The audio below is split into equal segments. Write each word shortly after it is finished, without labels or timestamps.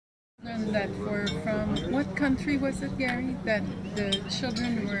children that were from, what country was it, Gary? That the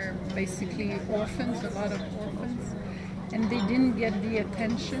children were basically orphans, a lot of orphans, and they didn't get the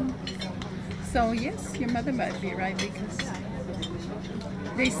attention. So yes, your mother might be right, because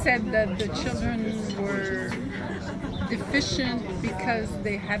they said that the children were deficient because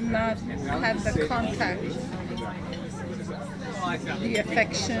they had not had the contact, the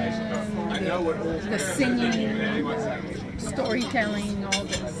affection, the singing, storytelling, all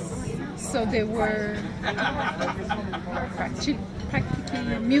this. So they were practically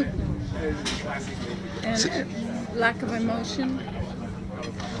mute, and lack of emotion.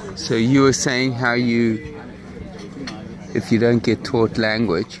 So you were saying how you, if you don't get taught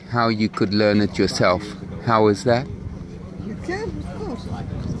language, how you could learn it yourself. How is that? You can, of course.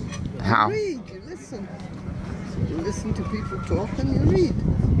 How? You read, you listen. You listen to people talk and you read.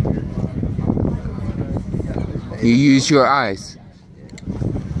 You use your eyes.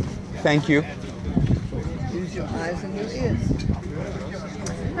 Thank you. Use your eyes and your ears.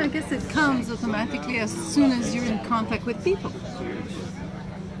 I guess it comes automatically as soon as you're in contact with people.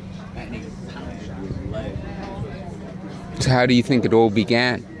 So how do you think it all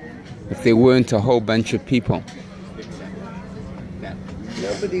began? If there weren't a whole bunch of people?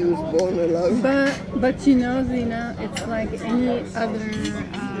 Nobody was born alone. But you know, Zena, it's like any other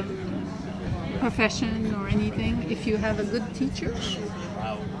profession or anything. If you have a good teacher,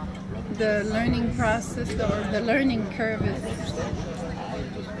 the learning process or the learning curve is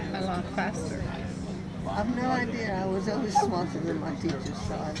a lot faster. I've no idea. I was always smarter than my teachers,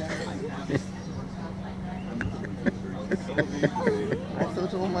 so I don't know. I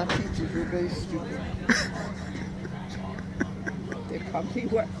thought all my teachers were very stupid. They probably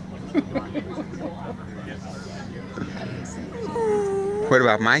were. What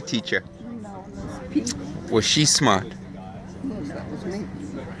about my teacher? No, those people. Was she smart? Yes, that was me.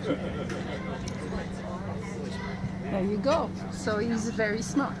 There you go. So he's very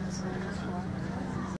smart.